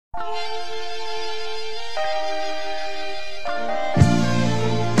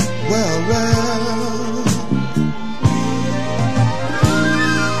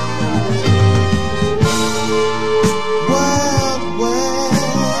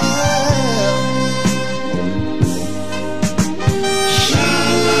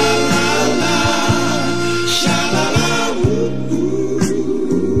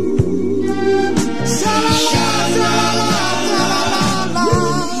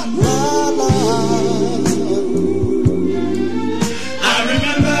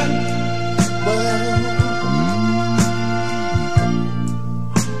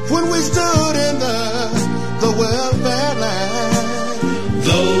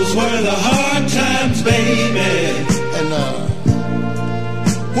Those were the hard times, baby. And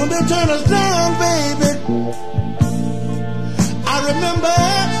when they turned us down, baby, I remember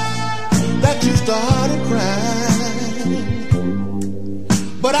that you started crying.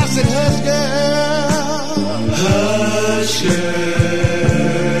 But I said, hush, girl. Hush, girl.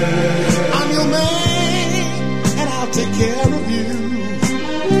 I'm your man, and I'll take care of you.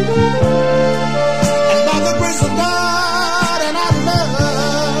 And by the grace of God and our love,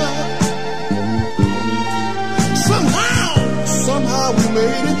 somehow we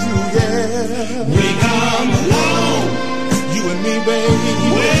made it through, yeah. We come along, you and me, baby,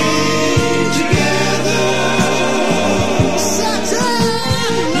 way together. Such a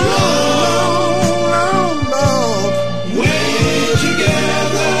long way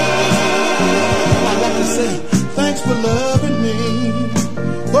together. I'd like to say thanks for loving me.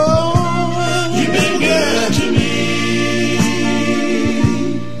 Oh, you've been good to me.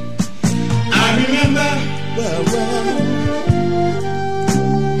 I remember, well,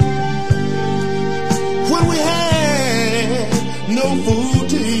 when we had no food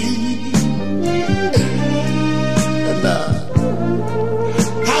to eat, and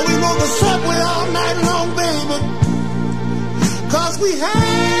how we rode the subway all night long, baby, 'cause we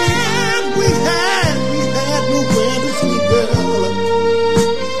had nowhere to sleep, girl.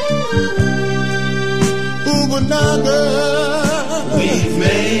 Ooh, but now, girl, we've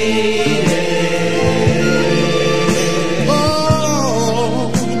made it.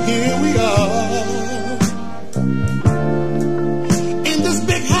 Oh, here we are in this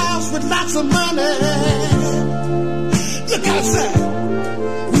big house with lots of money. Look outside,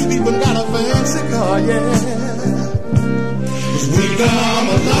 we've even got a fancy car, yeah. We come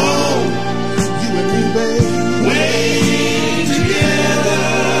along, you and me, baby, way together.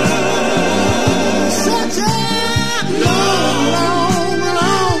 Such a long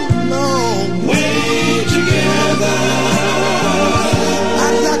way together.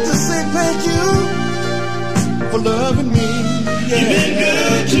 I'd like to say thank you for loving me. Yeah. You've been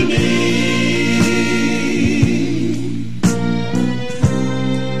good to me.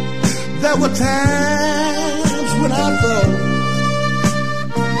 There were times when I thought,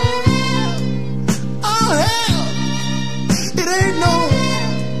 oh hell, it ain't no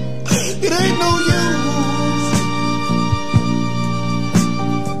use.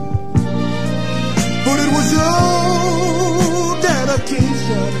 But it was your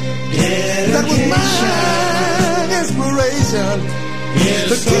dedication that was my inspiration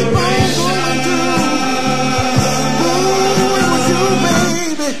to keep on going through. Ooh, it was you,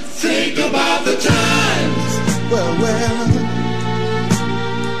 baby. Think about the times. Well,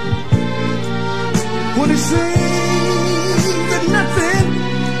 when it seemed that nothing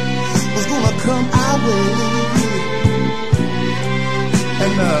was gonna come our way,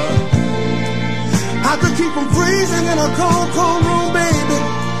 and I could keep from freezing in a cold, cold room, baby.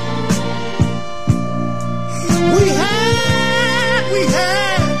 We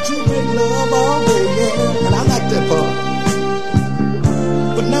had to make love all day, yeah, and I like that part.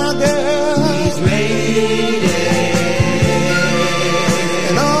 But now, girl, we've made it.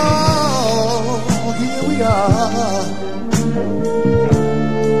 and here we are.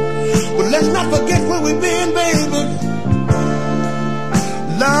 But let's not forget where we've been, baby.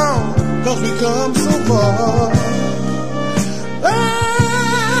 Long, 'cause we come so far. Oh,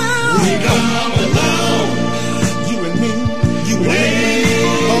 we come along, you and me, way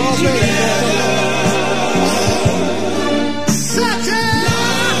oh, together. Such a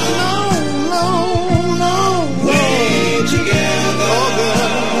long way together. Oh,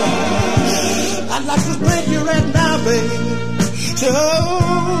 girl, I'd like to thank you right now, baby.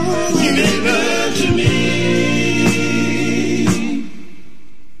 You've been good to me.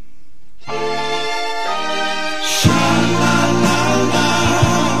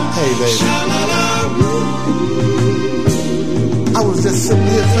 Hey, baby. I was just sitting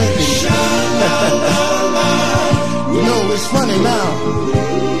here thinking. You know, it's funny now,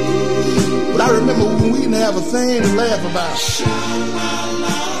 but I remember when we didn't have a thing to laugh about.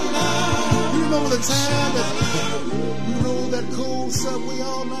 You remember the time that we rode that cold subway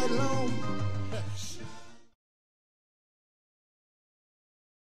all night long?